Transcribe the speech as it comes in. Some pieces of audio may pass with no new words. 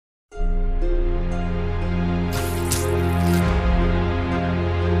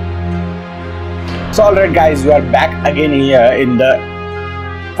Alright guys, we are back again here in the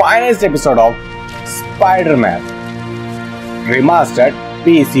finest episode of Spider-Man Remastered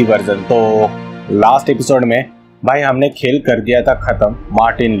PC version। तो last episode में भाई हमने खेल कर दिया था खत्म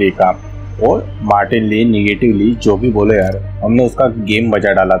मार्टिन ली का, और मार्टिन ली निगेटिवली जो भी बोले यार, हमने उसका गेम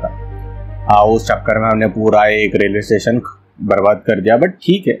बजा डाला था। उस चक्कर में हमने पूरा एक रेलवे स्टेशन बर्बाद कर दिया, बट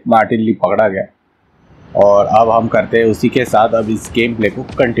ठीक है, मार्टिन ली पकड़ा गया। और अब हम करते हैं उसी के साथ अब इस गेम प्ले को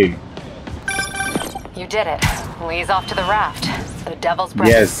continue. You did it. Lee's off to the raft. The Devil's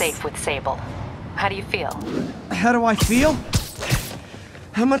Breath is safe with Sable. How do you feel? How do I feel?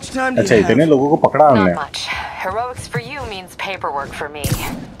 How much time do you have? अच्छा, इतने लोगों को पकड़ा हमने। Not much. Heroics for you means paperwork for me.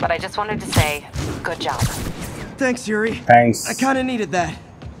 But I just wanted to say, good job. Thanks, Yuri. Thanks. I kind of needed that.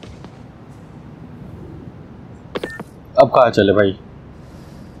 अब कहाँ चले भाई?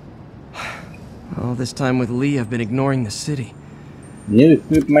 All this time with Lee, I've been ignoring the city. New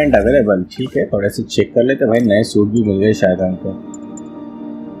equipment available, ठीक है, थोड़े से check कर लेते भाई। नए सूट भी मिल गए शायद हमको।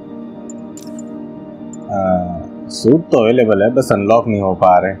 सूट तो अवेलेबल है, बस अनलॉक नहीं हो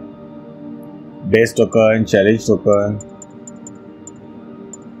पा रहे। बेस टोकन, चैलेंज टोकन,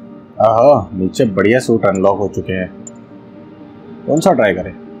 नीचे बढ़िया सूट अनलॉक हो चुके हैं। कौन सा ट्राई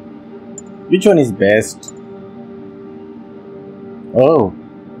करें? Which one is best? ओह,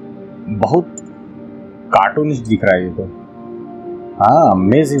 बहुत कार्टूनिश दिख रहा है ये तो। हाँ,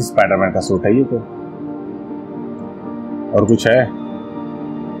 अमेजिंग स्पाइडरमैन का सूट है ये तो। और कुछ है?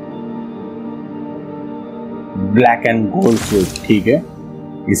 ब्लैक एंड गोल्ड सूट, ठीक है,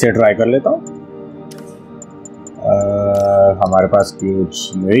 इसे ट्राई कर लेता हूँ। हमारे पास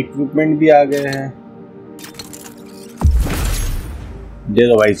कुछ न्यू इक्विपमेंट भी आ गए हैं। दे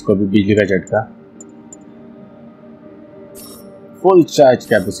दो भाई इसको भी बिजली का झटका। फुल चार्ज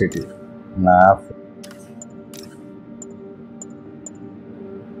कैपेसिटी ना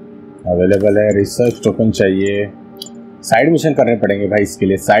अवेलेबल है। रिसर्च टोकन चाहिए। साइड मिशन करने पड़ेंगे भाई, इसके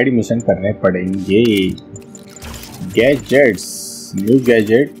लिए साइड मिशन करने पड़ेंगे। गैजेट्स, न्यू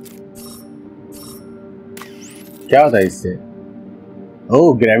गैजेट क्या होता है इससे?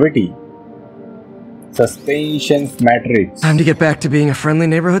 ओह, gravity suspension matrix. Time to get back to being a friendly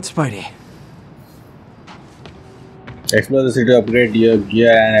neighborhood Spidey. Explore the city to upgrade your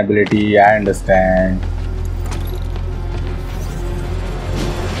gear and ability. I understand.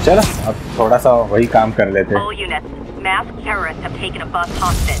 चलो अब थोड़ा सा वही काम कर लेते हैं। All units, masked terrorists have taken a bus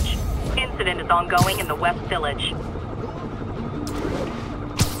hostage. Incident is ongoing in the West Village.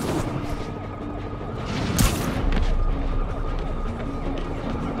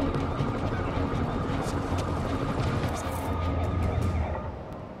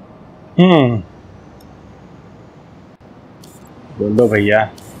 बोल दो भैया।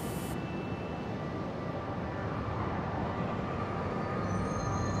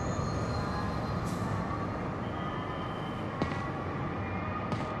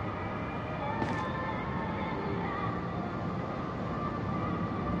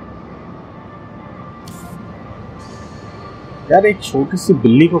 यार एक छोटी सी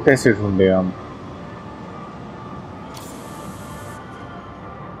बिल्ली को कैसे ढूंढे हम?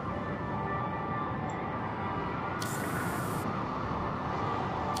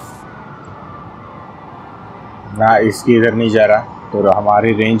 ना इसकी इधर नहीं जा रहा, तो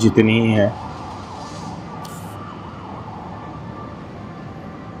हमारी रेंज इतनी ही है।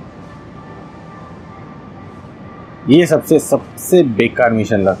 ये सबसे बेकार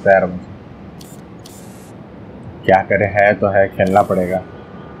मिशन लगता है यार मुझे। क्या करे, है तो है, खेलना पड़ेगा।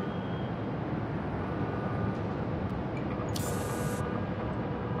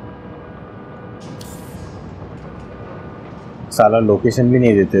 साला लोकेशन भी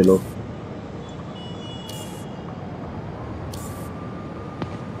नहीं देते लोग।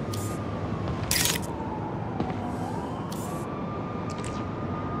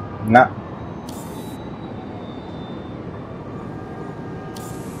 ना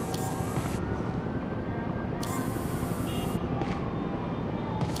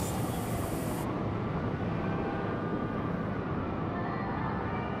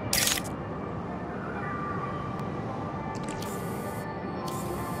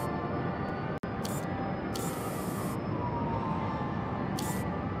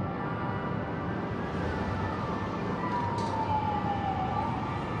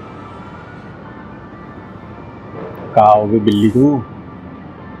कहाँ होगी बिल्ली तू?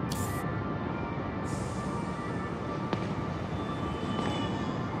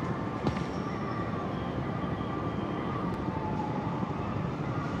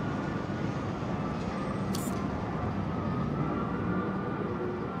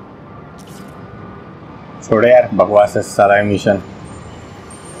 छोड़े यार, बकवास है सारा मिशन।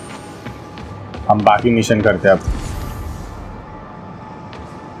 हम बाकी मिशन करते हैं अब।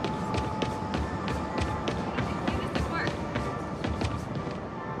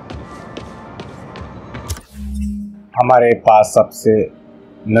 हमारे पास सबसे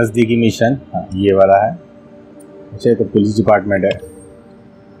नज़दीकी मिशन ये वाला है। अच्छा तो पुलिस डिपार्टमेंट है।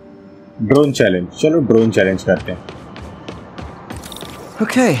 ड्रोन चैलेंज, चलो ड्रोन चैलेंज करते हैं।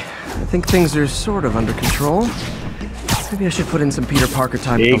 Okay, I think things are sort of under control. Maybe I should put in some Peter Parker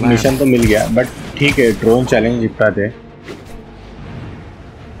time at the एक lab. मिशन तो मिल गया, बट ठीक है ड्रोन चैलेंज निपटाते हैं।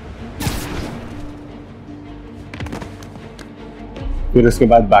 फिर उसके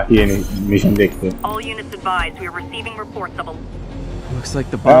बाद बाकी ये मिशन देखते हैं। All units advised, we are receiving reports of a... Looks like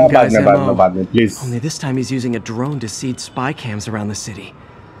the bomb guy's MO. बाद में please। Only this time he's using a drone to seed spy cams around the city.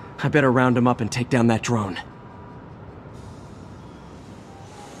 I better round him up and take down that drone.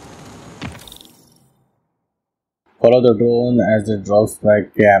 Follow the drone as it drops spy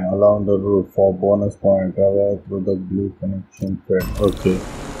cam along the route for bonus point. Travel through the blue connection thread. Okay.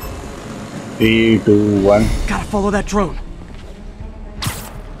 3, 2, 1. Gotta follow that drone.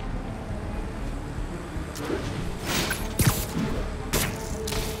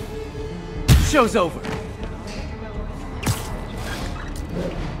 Show's over.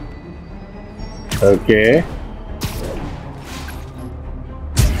 Okay.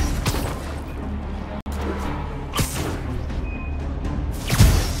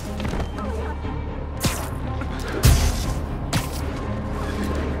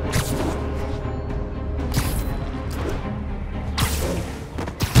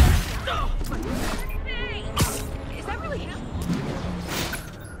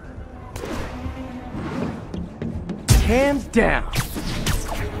 Hands down.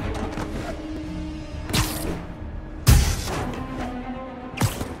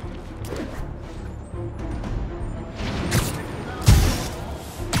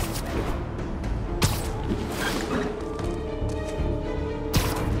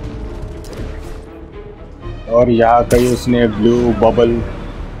 और यहाँ कहीं उसने blue bubble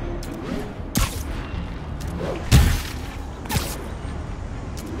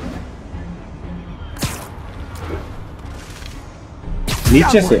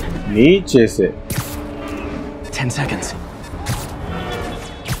नीचे से 10 seconds.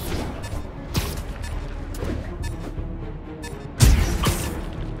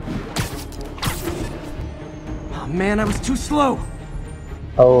 Oh man, I was too slow.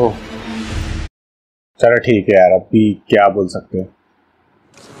 ओह चलो ठीक है यार, अभी क्या बोल सकते हैं।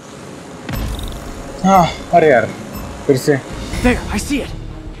 हाँ अरे यार फिर से। There, I see it.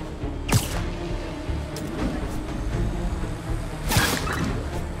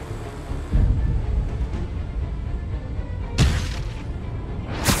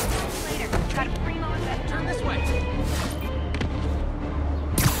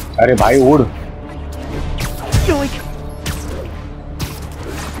 अरे भाई उड़। Yoink.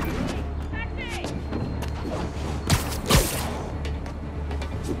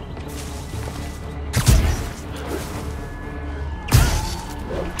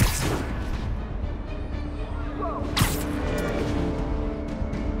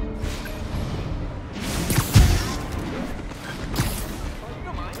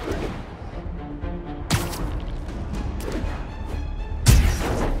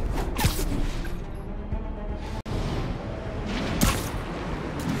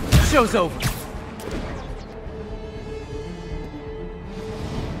 Show's over.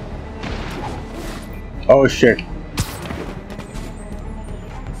 Oh shit.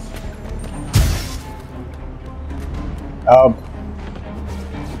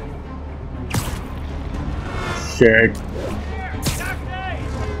 Shit.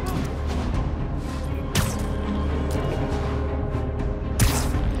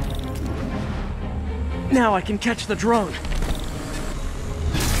 Now I can catch the drone.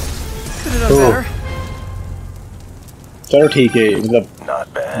 Could have done better. चलो ठीक है, मतलब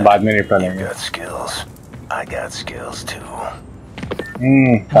Not bad. बाद में निपटा You लेंगे। got skills. I got skills too.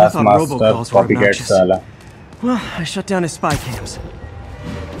 Taskmaster copycat साला। Well, I shut down his spy cams.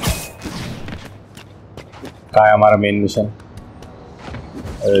 कहाँ है हमारा main mission?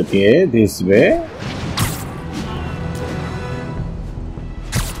 Okay, this way.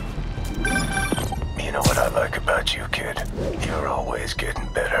 You know what I like about you, kid? You're always getting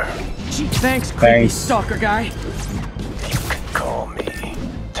better. Gee, thanks, creepy Thanks. stalker guy. You can call me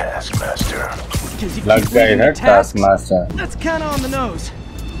Taskmaster. लग गए ना Taskmaster। That's kind of on the nose.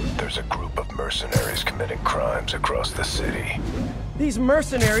 There's a group of mercenaries committing crimes across the city. These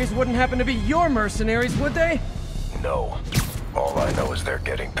mercenaries wouldn't happen to be your mercenaries, would they? No. All I know is they're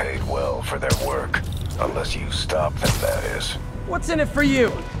getting paid well for their work. Unless you stop them, that is. What's in it for you?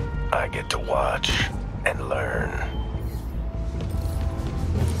 I get to watch and learn.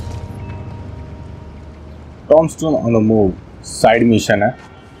 Tombstone on the move side mission है,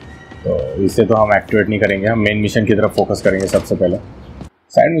 तो इसे तो हम activate नहीं करेंगे, हम main mission की तरफ फोकस करेंगे सबसे पहले।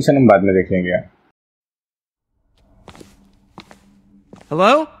 साइड मिशन हम बाद में देख लेंगे।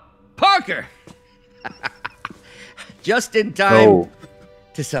 Hello? Parker! Just in time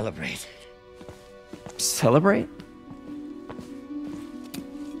to celebrate. Celebrate?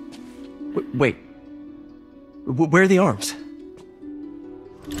 Wait. Where are the arms?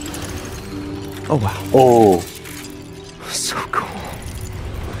 Oh, wow. Oh. So cool.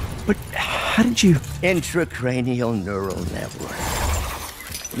 But how did you... Intracranial neural network.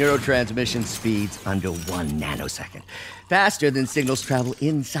 Neurotransmission speeds under 1 nanosecond. Faster than signals travel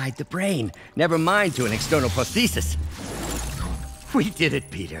inside the brain. Never mind to an external prosthesis. We did it,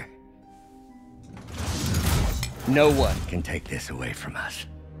 Peter. No one can take this away from us.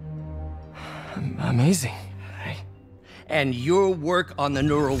 Amazing. And your work on the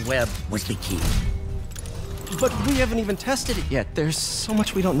neural web was the key. But we haven't even tested it yet. There's so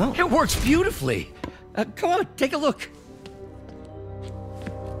much we don't know. It works beautifully. Come on, take a look.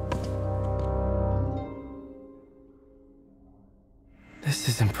 This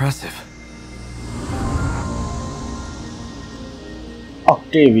is impressive.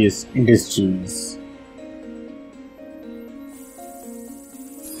 Octavius Industries.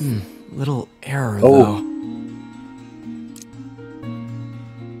 Little error, though.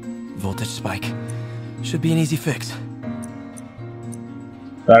 Voltage spike. Should be an easy fix.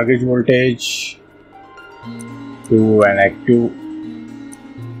 Target voltage to an active.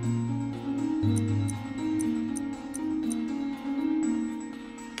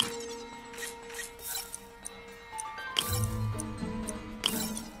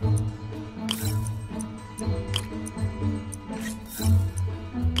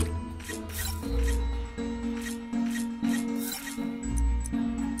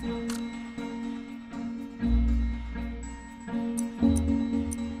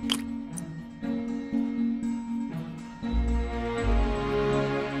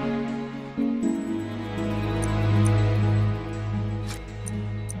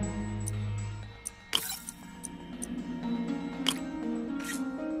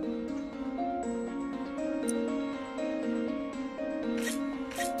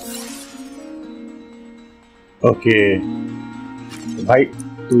 Okay भाई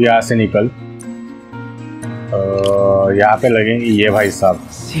तू यहाँ से निकल, यहाँ पे लगेंगे ये भाई साहब।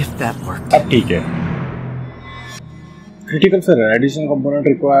 अब ठीक है। क्रिटिकल से रेडिएशन कंपोनेंट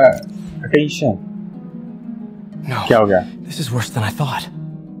रिक्वायर अटेंशन। क्या हो गया? This is worse than I thought.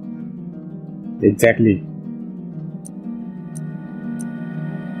 Exactly.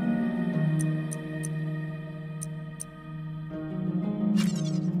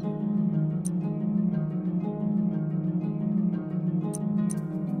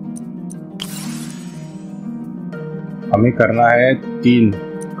 हमें करना है 3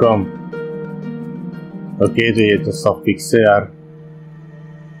 कम। ओके तो ये तो सब फिक्स है यार।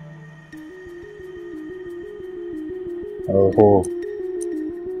 ओहो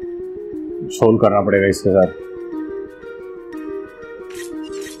सोल्व करना पड़ेगा इसके साथ।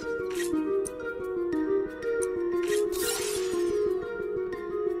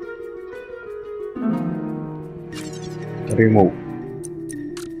 रिमूव।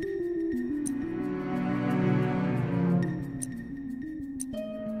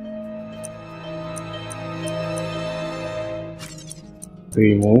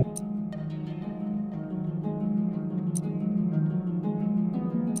 remove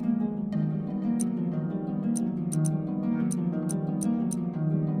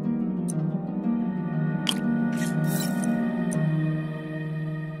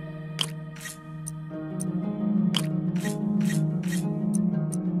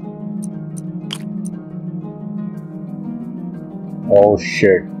oh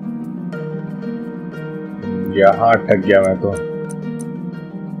shit यहाँ अटक गया मैं तो।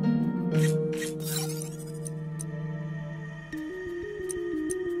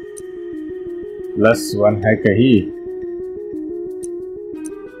 +1 है कहीं।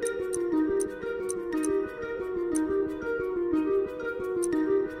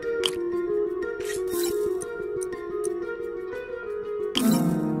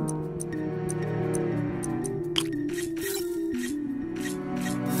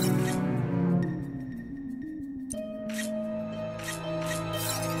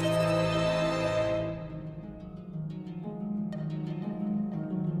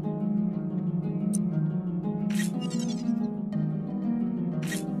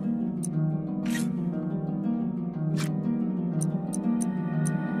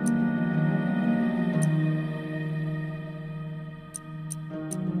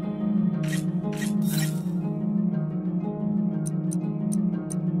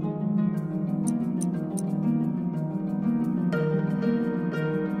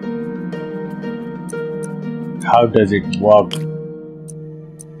 How does it work?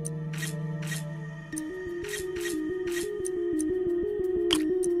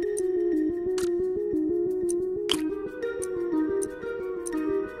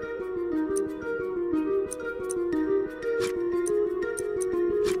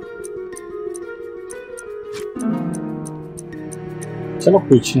 चलो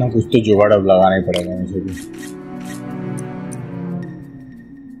कुछ ना कुछ तो जुगाड़ अब लगाना ही पड़ेगा मुझे भी।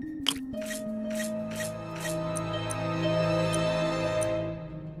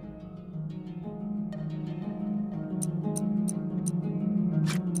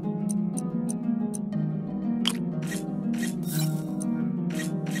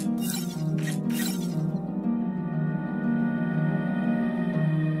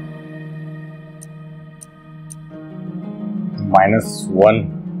 -1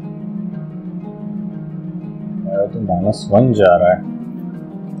 तो -1 जा रहा है।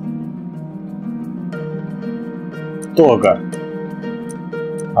 तो अगर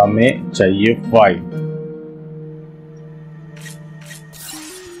हमें चाहिए 5,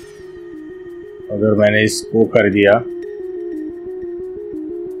 अगर मैंने इसको कर दिया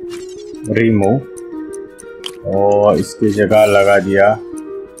रिमूव और इसकी जगह लगा दिया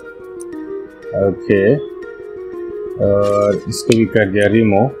ओके, और इसको भी कर दिया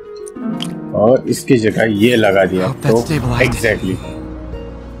रिमूव और इसकी जगह ये लगा दिया तो एग्जैक्टली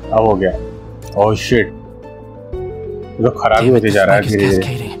अब हो गया। ओह शिट, तो खराब ही होते जा रहा है धीरे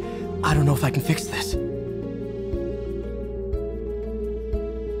धीरे।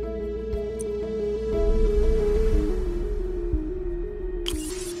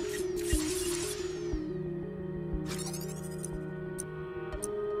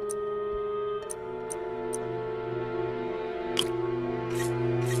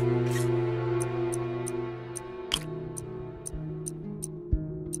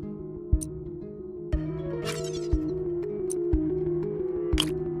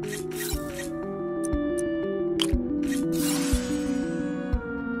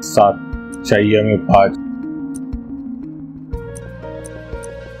 सात चाहिए हमें 5।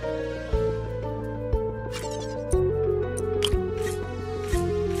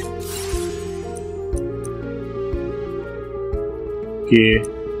 के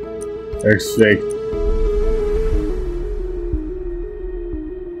इट्स लाइक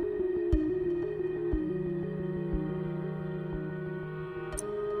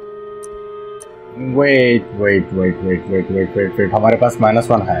वेट, हमारे पास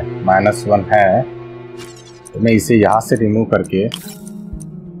 -1 है, -1 है तो मैं इसे यहाँ से रिमूव करके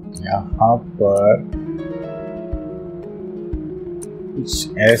यहाँ पर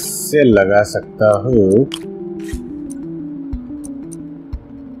कुछ ऐसे लगा सकता हूँ।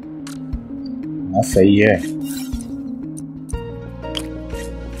 हाँ सही है।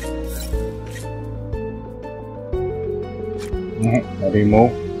 रिमूव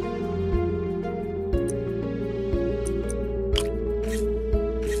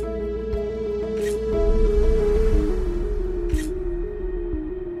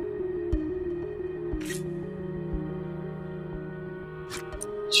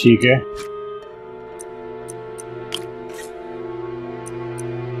ठीक है।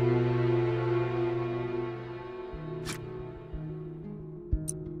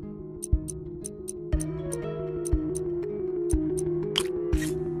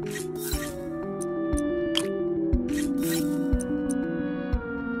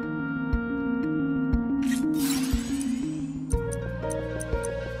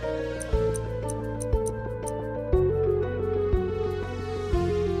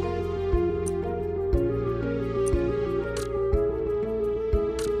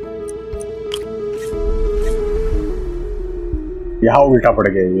 यहाँ उल्टा पड़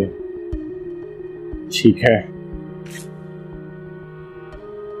गया ये, ठीक है।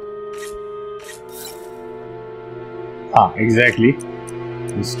 हाँ एग्जैक्टली,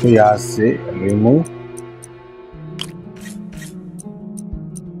 इसको यहाँ से रिमूव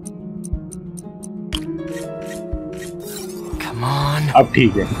Come on. अब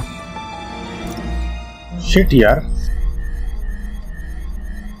ठीक है। शिट यार,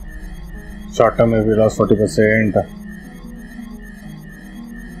 शॉर्ट टर्म में भी loss 40%।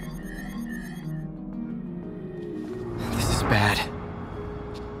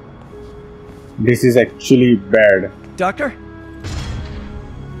 This is actually bad. Doctor?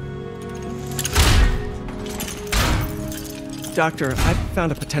 Doctor, I've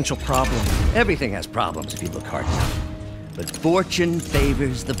found a potential problem. Everything has problems if you look hard enough. But fortune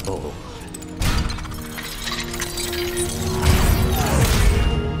favors the bold.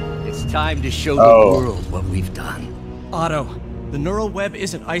 It's time to show the world what we've done. Otto, the neural web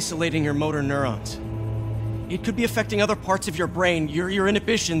isn't isolating your motor neurons. It could be affecting other parts of your brain, your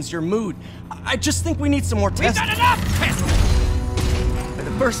inhibitions, your mood. I just think we need some more tests. We've got enough tests! For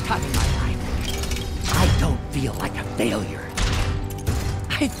the first time in my life, I don't feel like a failure.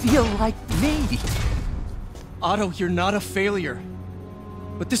 I feel like me. Otto, you're not a failure.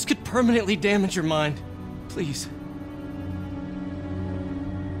 But this could permanently damage your mind. Please.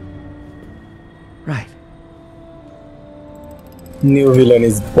 Right. New villain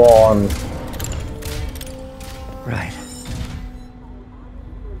is born. Right.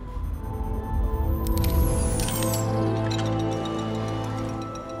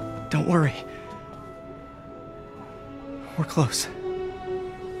 Don't worry. We're close.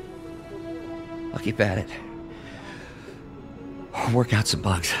 I'll keep at it. I'll work out some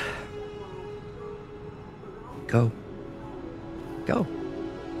bugs. Go. Go.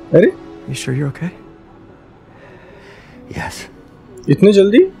 अरे You sure you're okay? Yes. इतने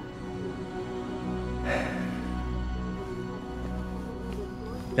जल्दी?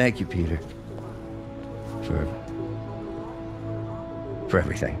 Thank you, Peter. For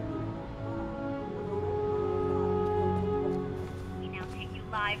everything. We now take you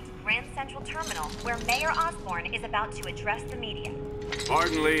live to Grand Central Terminal, where Mayor Osborne is about to address the media.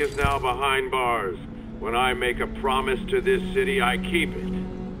 Martin Lee is now behind bars. When I make a promise to this city, I keep it.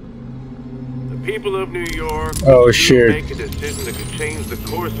 The people of New York make a decision that could change the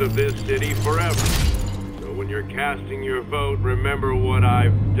course of this city forever. So when you're casting your vote, remember what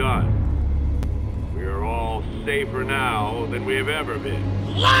I've done. We are all safer now than we have ever been.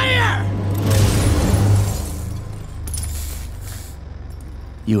 Liar!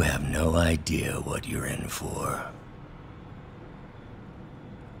 You have no idea what you're in for.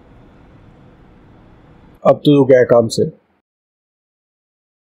 अब तो गया काम से.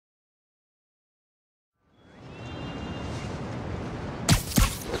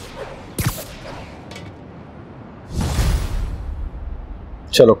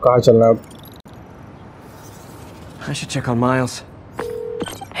 चलो कहाँ चलना है? I should check on Miles.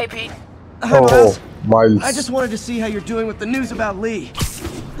 Hey, Pete. Hi, Miles. Miles. I just wanted to see how you're doing with the news about Lee.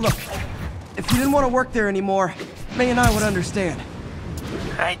 Look, if you didn't want to work there anymore, May and I would understand.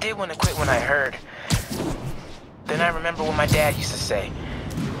 I did want to quit when I heard. Then I remember what my dad used to say.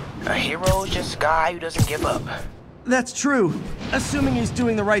 A hero is just a guy who doesn't give up. That's true, assuming he's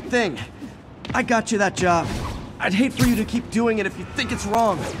doing the right thing. I got you that job. I'd hate for you to keep doing it if you think it's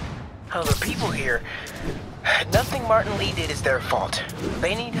wrong. Oh, the people here. Nothing Martin Lee did is their fault.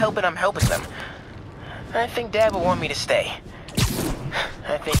 They need help and I'm helping them. I think Dad would want me to stay.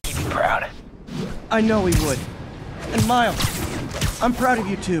 I think he'd be proud. I know he would. And Miles, I'm proud of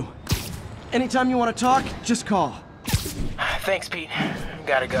you too. Anytime you want to talk, just call. Thanks, Pete.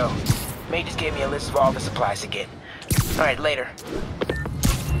 Gotta go. May just gave me a list of all the supplies to get. Alright, later.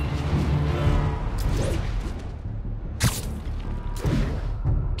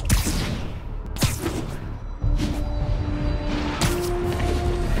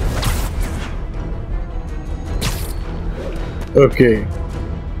 Okay.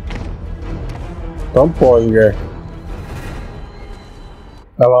 तो हम पहुंच गए.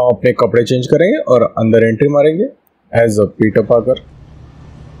 अब हम अपने कपड़े change करेंगे और अंदर एंट्री मारेंगे एज अ पीटर पाकर.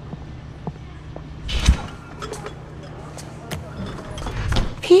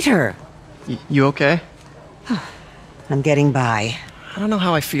 Peter! You okay? I'm getting by. I don't know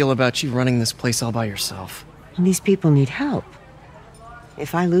how I feel about you running this place all by yourself. And these people need help.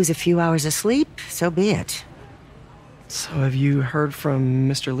 If I lose a few hours of sleep, so be it. So have you heard from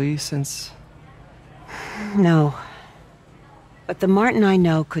Mr. Lee since? No. But the Martin I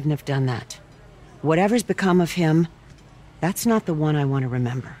know couldn't have done that. Whatever's become of him, that's not the one I want to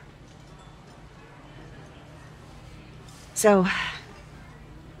remember. So,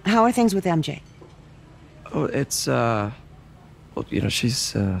 how are things with MJ? Oh, it's, well, you know,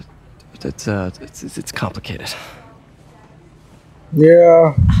 she's, it's complicated.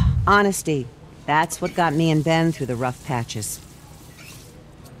 Yeah. Honesty. That's what got me and Ben through the rough patches.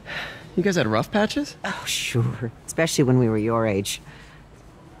 You guys had rough patches? Oh, sure. Especially when we were your age.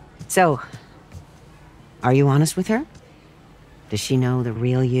 So, are you honest with her? Does she know the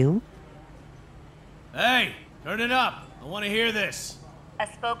real you? Hey, turn it up. I want to hear this. A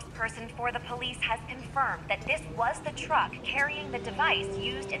spokesperson for the police has confirmed that this was the truck carrying the device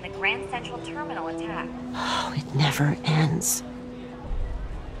used in the Grand Central Terminal attack. Oh, it never ends.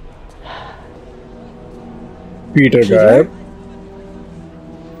 Peter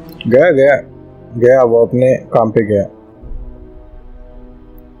गया वो अपने काम पे गया.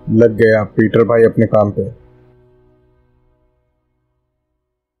 लग गया Peter भाई अपने काम पे.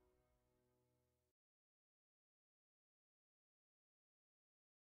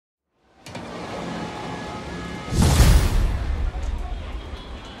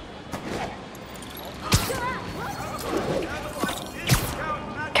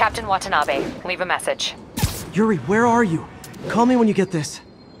 Captain Watanabe, leave a message. Yuri, where are you? Call me when you get this.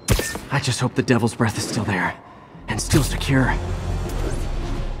 I just hope the Devil's Breath is still there. And still secure.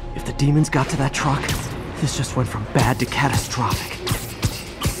 If the demons got to that truck, this just went from bad to catastrophic.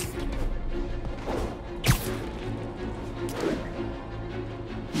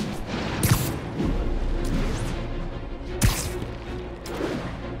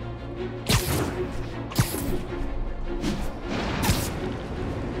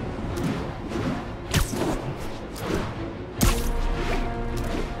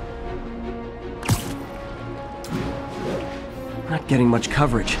 Not getting much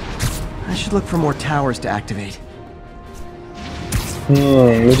coverage. I should look for more towers to activate.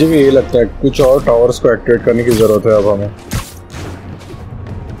 मुझे भी यही लगता है कुछ और towers को activate करने की जरूरत है अब हमें.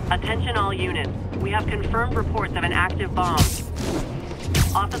 Attention all units. We have confirmed reports of an active bomb.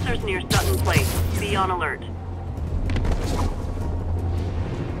 Officers near Sutton Place. Be on alert.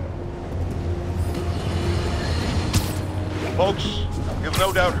 Folks, you've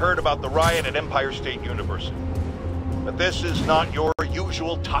no doubt heard about the riot at Empire State University. But this is not your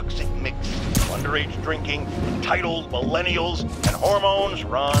usual toxic mix. Underage drinking, entitled millennials, and hormones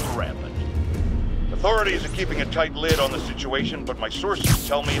run rampant. Authorities are keeping a tight lid on the situation, but my sources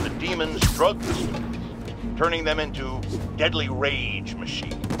tell me the demons drug the students, turning them into deadly rage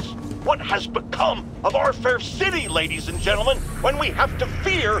machines. What has become of our fair city, ladies and gentlemen, when we have to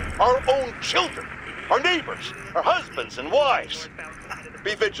fear our own children, our neighbors, our husbands and wives?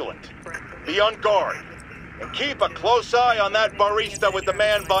 Be vigilant. Be on guard. And keep a close eye on that barista with the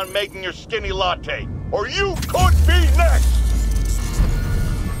man bun making your skinny latte, or you could be next!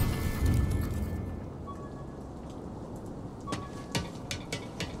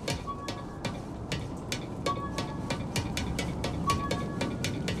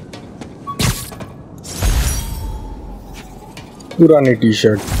 पुरानी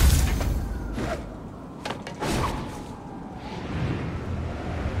T-shirt.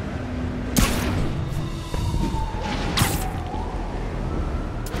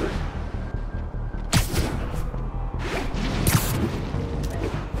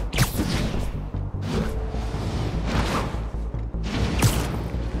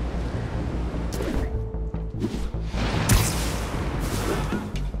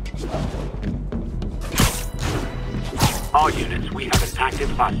 All units, we have an active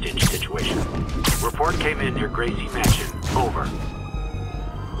hostage situation. Report came in near Gracie Mansion. Over.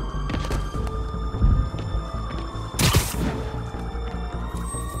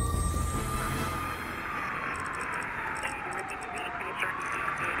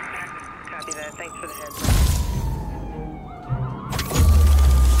 Copy that. Thanks for the heads up.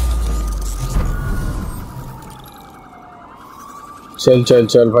 चल चल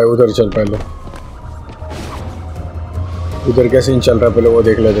चल भाई उधर चल पहले. उधर क्या सीन चल रहा है पहले वो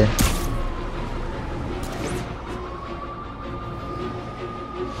देख लेते हैं.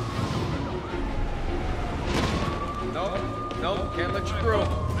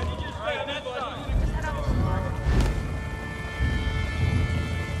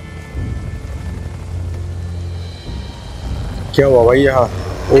 क्या हुआ भाई यहाँ?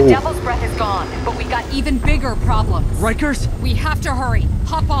 The Devil's Breath is gone, but we got even bigger problems. Rikers? We have to hurry.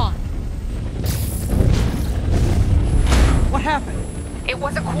 Hop on. What happened? It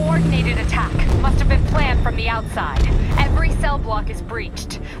was a coordinated attack. Must have been planned from the outside. Every cell block is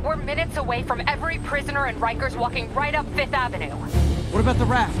breached. We're minutes away from every prisoner and Rikers walking right up 5th Avenue. What about the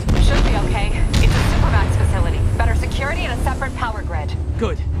raft? Should be okay. It's a supermax facility. Better security and a separate power grid.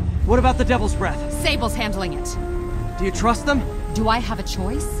 Good. What about the Devil's Breath? Sable's handling it. Do you trust them? Do I have a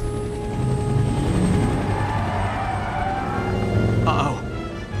choice? Uh-oh.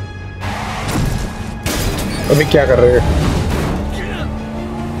 अभी क्या कर रहे हैं?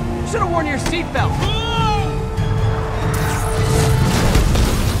 Should have worn your seatbelt.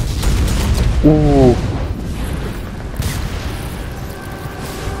 Ooh.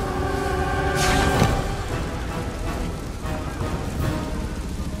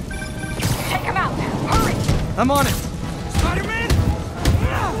 Take him out. Hurry. I'm on it. Spider-Man.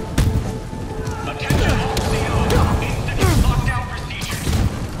 Attention, instant lockdown procedure.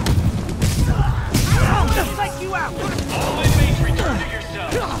 Just like you out. All inmates return to your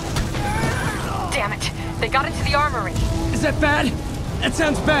cells. Damn it. They got into the armory. Is that bad? That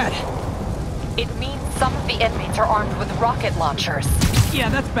sounds bad. It means some of the inmates are armed with rocket launchers. Yeah,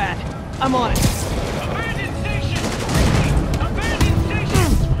 that's bad. I'm on it. Abandoned station! Abandoned station!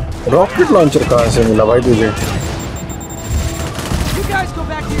 Rocket launcher कहाँ से मिला भाई तुझे? You guys go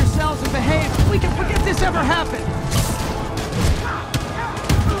back to your cells and behave. We can forget this ever happened.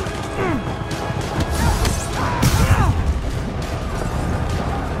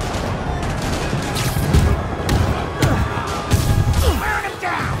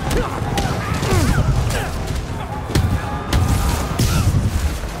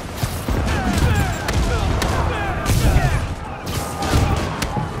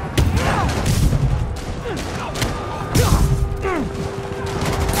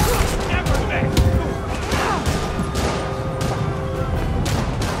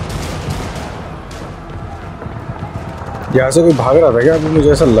 यहाँ से कोई भाग रहा था क्या? अभी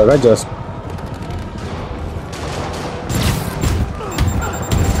मुझे ऐसा लगा जस्ट।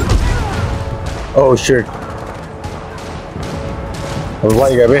 ओह शिट,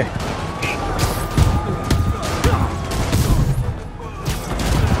 भाई गए बे।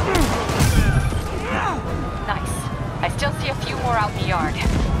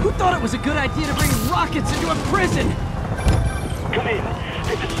 Who thought it was a good idea to bring rockets into a prison? Come in.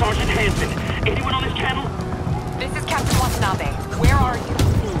 This is Sergeant Hansen. Anyone on this channel? This is Captain Watanabe. Where are you?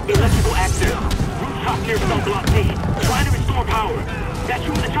 Electrical access. Rooftop near cell block D. Trying to restore power. That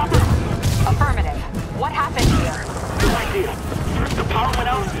you in the chopper? Affirmative. What happened here? No idea. First the power went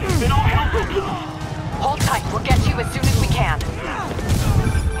out, then all hell broke loose. Hold tight. We'll get you as soon as we can.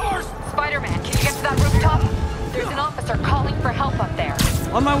 Spider-Man, can you get to that rooftop? There's an officer calling for help up there.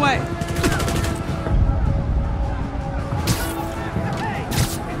 On my way.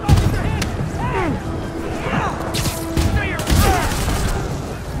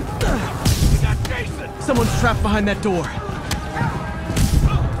 Someone's trapped behind that door.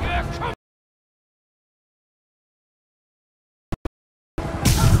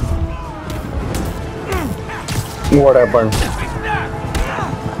 What happened?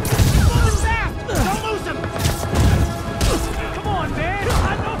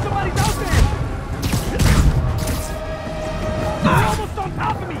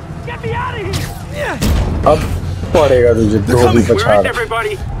 अब पड़ेगा तुझे धोबी पछाड़।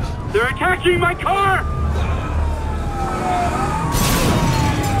 Everybody, they're attacking my car.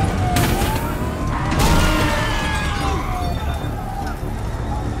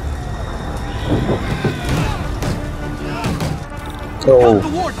 Oh. The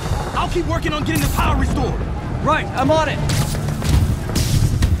warden. I'll keep working on getting the power restored. Right, I'm on it.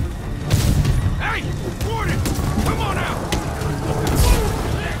 Hey, warden, come on out.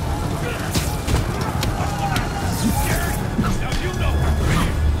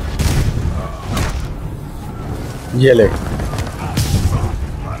 ये ले,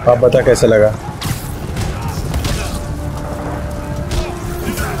 अब बता कैसा लगा?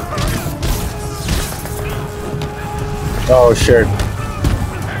 Oh shit.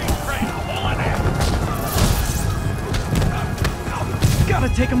 Gotta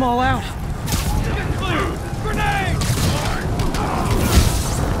take them all out. Grenade!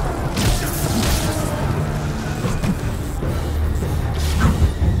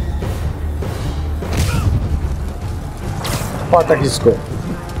 पता किसको?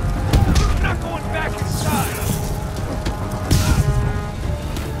 Not going back inside.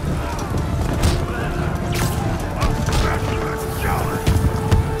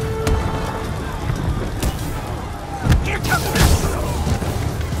 Here comes this.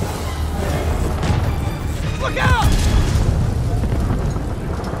 Look out!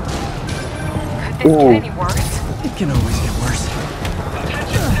 Could this get any worse? It can always get worse.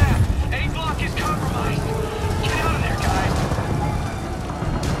 Attention staff! A block is compromised. Get out of there, guys.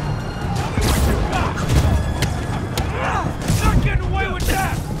 Not getting away with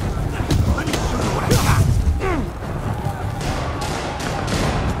that! Let me show you what I got.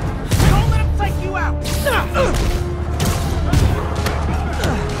 Don't let him take you out!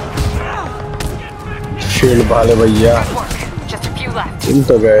 Shield भाले भैया, Just a few left. तुम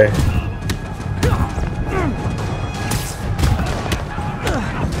तो गए।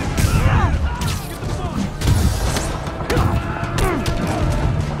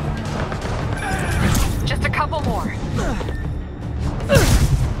 Just a couple more.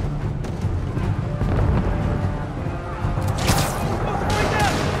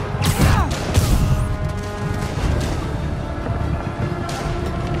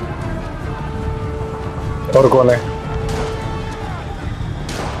 और कौन है?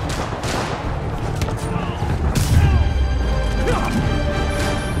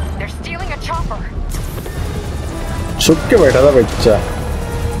 They're stealing a chopper. छुप के बैठा था बच्चा।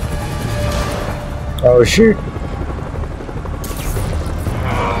 Oh shit.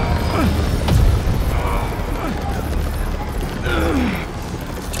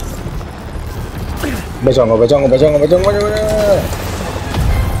 बचाऊंगा बचाऊंगा बचाऊंगा बचाऊंगा बचाऊंगा।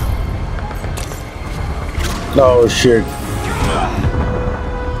 Oh shit.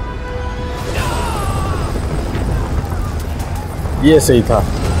 ये सही था।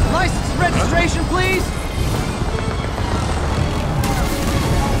 License registration, please.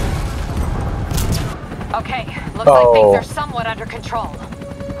 Okay, looks like things are somewhat under control.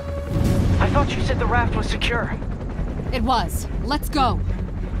 I thought you said the raft was secure. It was. Let's go.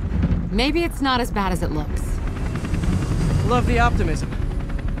 Maybe it's not as bad as it looks. Love the optimism.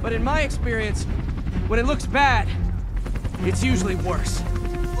 But in my experience, when it looks bad, it's usually worse.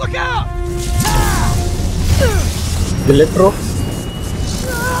 Look out! Electro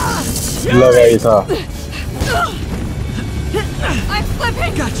लगा ही था। I'm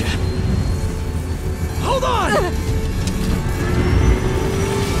slipping. Gotcha. Hold on.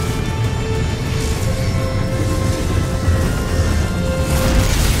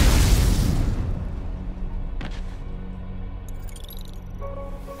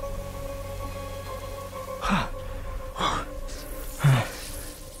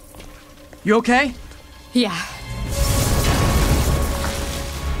 You okay? Yeah.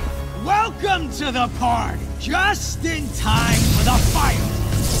 Welcome to the party! Just in time for the fire!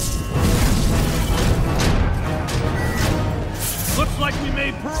 Looks like we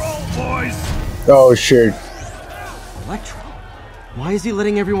made parole, boys! Oh shit. Electro? Why is he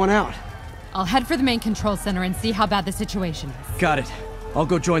letting everyone out? I'll head for the main control center and see how bad the situation is. Got it. I'll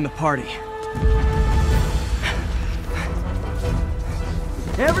go join the party.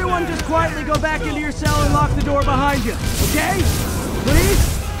 Everyone just quietly go back into your cell and lock the door behind you, okay?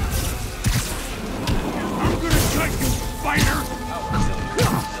 Please? I'm gonna cut you, fighter!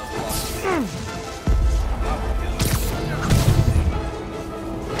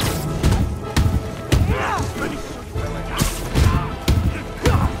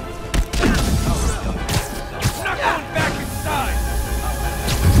 Not going back inside!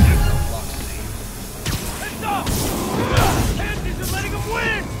 Heads up! Hands isn't letting him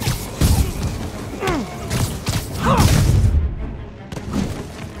win!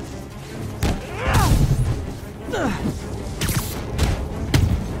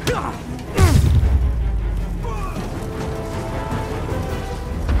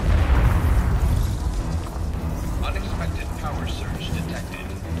 Unexpected power surge detected.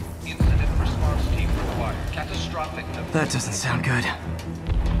 Incident response team required. Catastrophic. That doesn't sound good.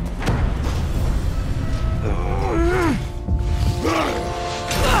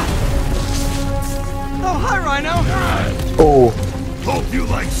 Oh, hi, Rhino! Oh. Hope you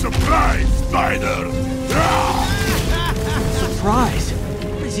like surprise, Spider! Surprise?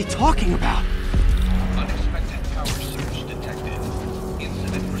 What is he talking about? Unexpected power surge detected.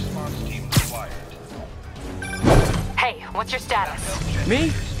 Incident response team required. Hey, what's your status?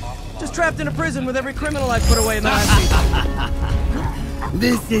 Me? Just trapped in a prison with every criminal I put away in the last week.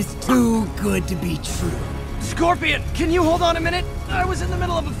 This is too good to be true. Scorpion, can you hold on a minute? I was in the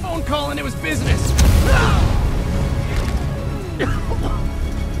middle of a phone call and it was business.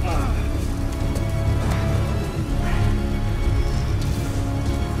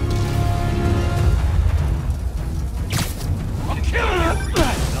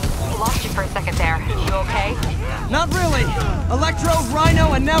 Lost you for a second there. You okay? Not really. Electro,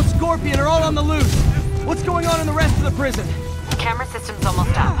 Rhino, and now Scorpion are all on the loose. What's going on in the rest of the prison? Camera system's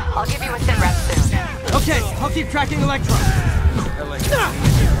almost up. I'll give you a sit rep soon. Okay, I'll keep tracking Electro.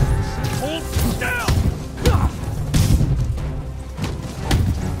 Hold down!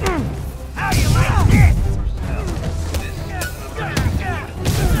 How you like this?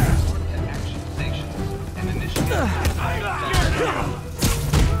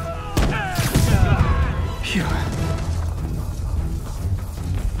 Phew.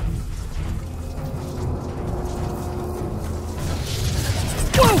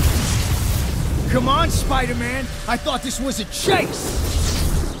 Whoa! Come on, Spider-Man! I thought this was a chase!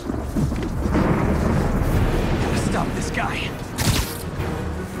 Stop this guy.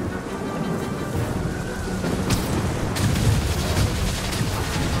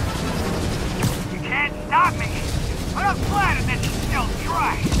 You can't stop me! But I'm flattered that you still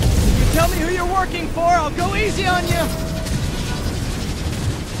try! You tell me who you're working for, I'll go easy on you!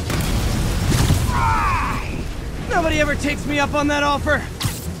 Right. Nobody ever takes me up on that offer.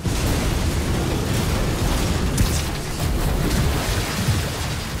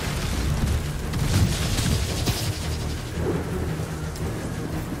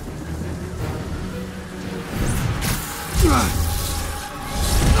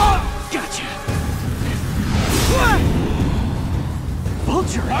 Gotcha!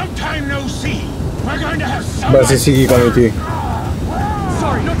 Vulture! Long time no see! We're going to have some... बस इसी की कमी थी।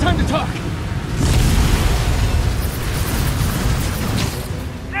 Sorry, no time to talk!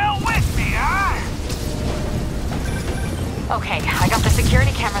 Still with me, huh? Okay, I got the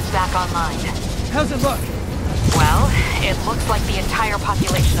security cameras back online. How's it look? Well, it looks like the entire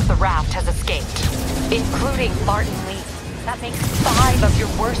population of the raft has escaped, including Martin Lee. That makes 5 of your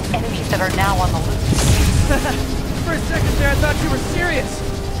worst enemies that are now on the loose. For a second there, I thought you were serious.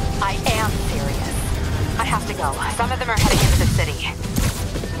 I am serious. I have to go. Some of them are heading into the city.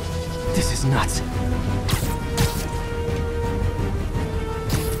 This is nuts.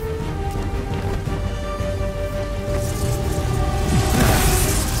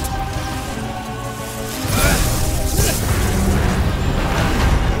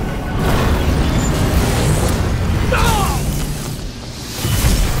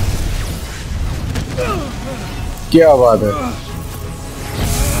 क्या बात है?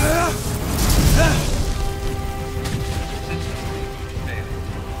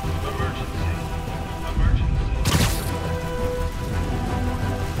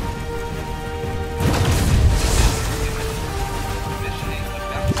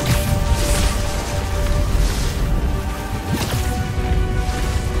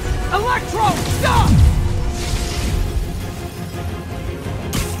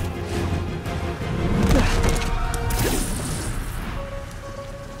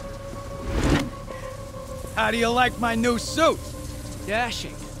 How do you like my new suit?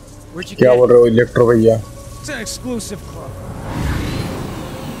 Dashing. Where'd you क्या get बोल रहे हो electro भैया? It's an exclusive club.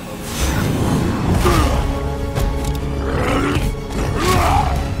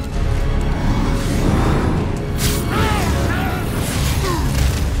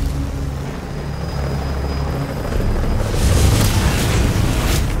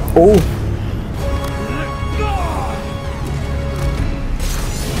 Oh.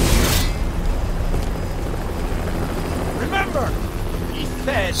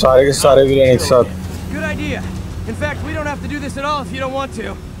 सारे के सारे विलेन एक साथ. Good idea. In fact, we don't have to do this at all if you don't want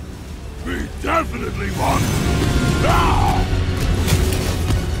to. We definitely want to. Now!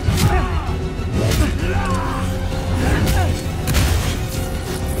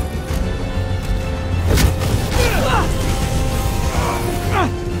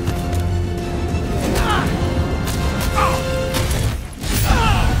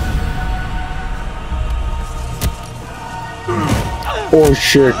 Oh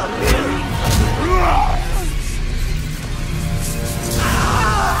shit.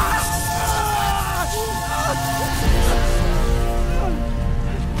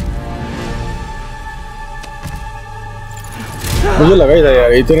 मुझे लगा ही था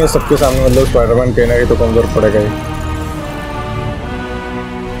यार इतने सबके सामने मतलब स्पाइडरमैन कहीं ना कहीं तो कमजोर पड़ेगा ही.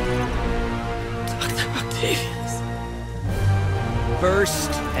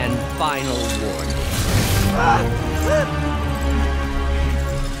 First and final warning.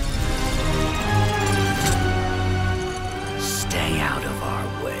 Stay out of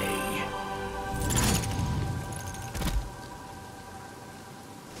our way.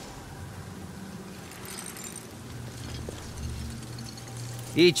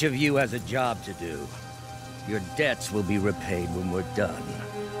 Each of you has a job to do. Your debts will be repaid when we're done.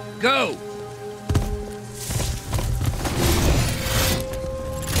 Go!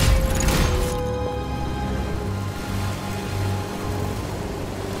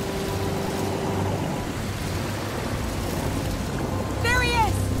 There he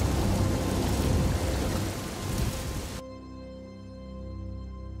is!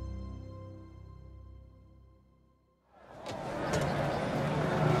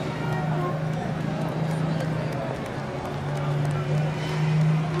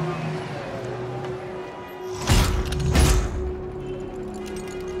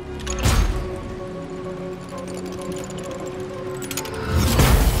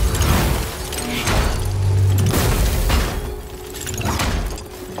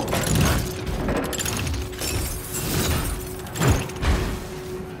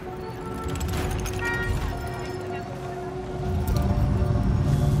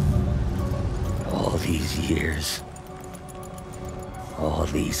 Years. All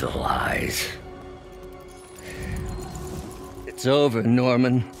these lies. It's over,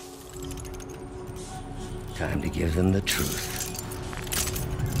 Norman. Time to give them the truth.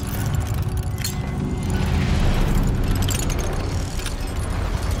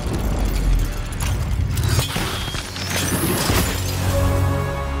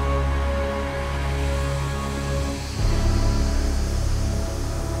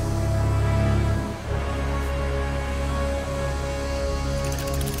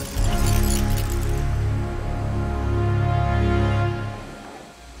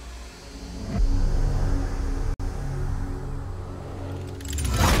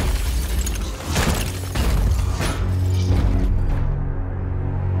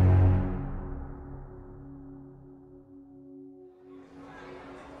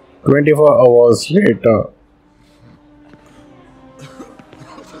 $24 hours later.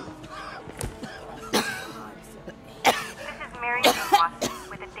 This is Mary Watson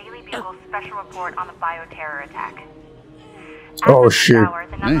with a Daily Bugle special report on the bioterror attack. Oh shit. Hour,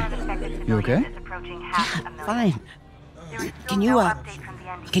 the number of infected You okay? civilians is approaching half a million. Fine. There is still Can you, no update from the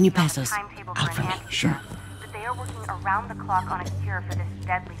NDC can you on pass the those timetable out for me? enhanced Sure. tests, but they are working around the clock on a cure for this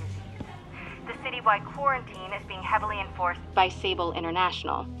deadly disease. The citywide quarantine is being heavily enforced by Sable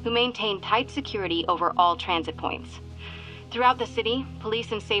International, who maintain tight security over all transit points. Throughout the city,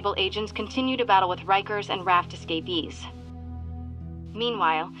 police and Sable agents continue to battle with Rikers and Raft escapees.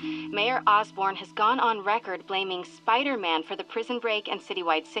 Meanwhile, Mayor Osborn has gone on record blaming Spider-Man for the prison break and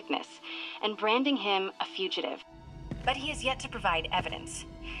citywide sickness, and branding him a fugitive. But he has yet to provide evidence.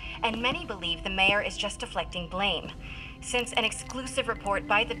 And many believe the mayor is just deflecting blame, since an exclusive report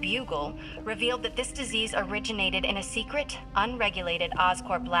by the Bugle revealed that this disease originated in a secret, unregulated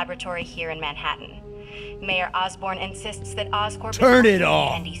Oscorp laboratory here in Manhattan. Mayor Osborn insists that Oscorp Turn is it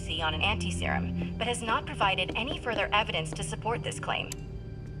off. NDC on an anti-serum, but has not provided any further evidence to support this claim.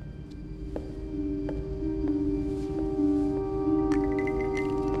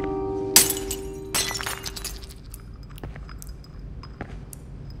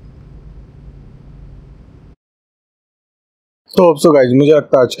 तो अब so guys, मुझे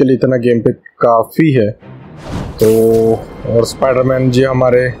लगता है आज के लिए इतना game पे काफ़ी है। तो और स्पाइडरमैन जी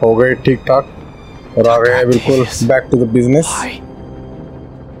हमारे हो गए ठीक ठाक और आ गए बिल्कुल बैक टू द बिजनेस।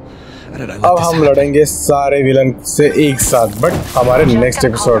 अब हम लड़ेंगे सारे विलन से एक साथ, बट हमारे नेक्स्ट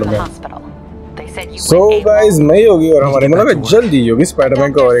एपिसोड में। सो गाइस, मैं योगी और हमारे मतलब जल्दी योगी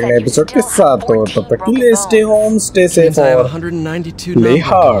स्पाइडरमैन को और एक नए एपिसोड के साथ हो। तब तक के लिए स्टे होम, स्टे सेफ और play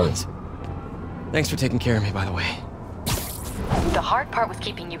hard. Thanks for taking care of me, by the way. The hard part was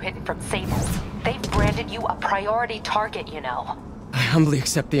keeping you hidden from Sable. They've branded you a priority target, you know. I humbly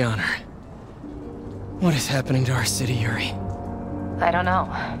accept the honor. What is happening to our city, Yuri? I don't know.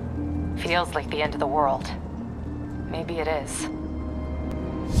 Feels like the end of the world. Maybe it is.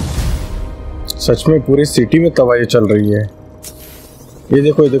 सच में पूरी city में तबाही चल रही है। ये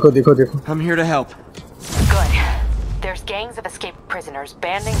देखो, देखो, देखो, देखो। I'm here to help. Good. There's gangs of escaped prisoners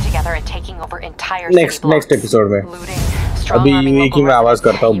banding together and taking over entire city blocks. Next episode में। Looting, अभी एक ही मैं आवाज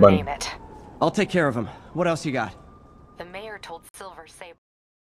करता हूँ बंद। I'll take care of him. What else you got? The mayor told Silver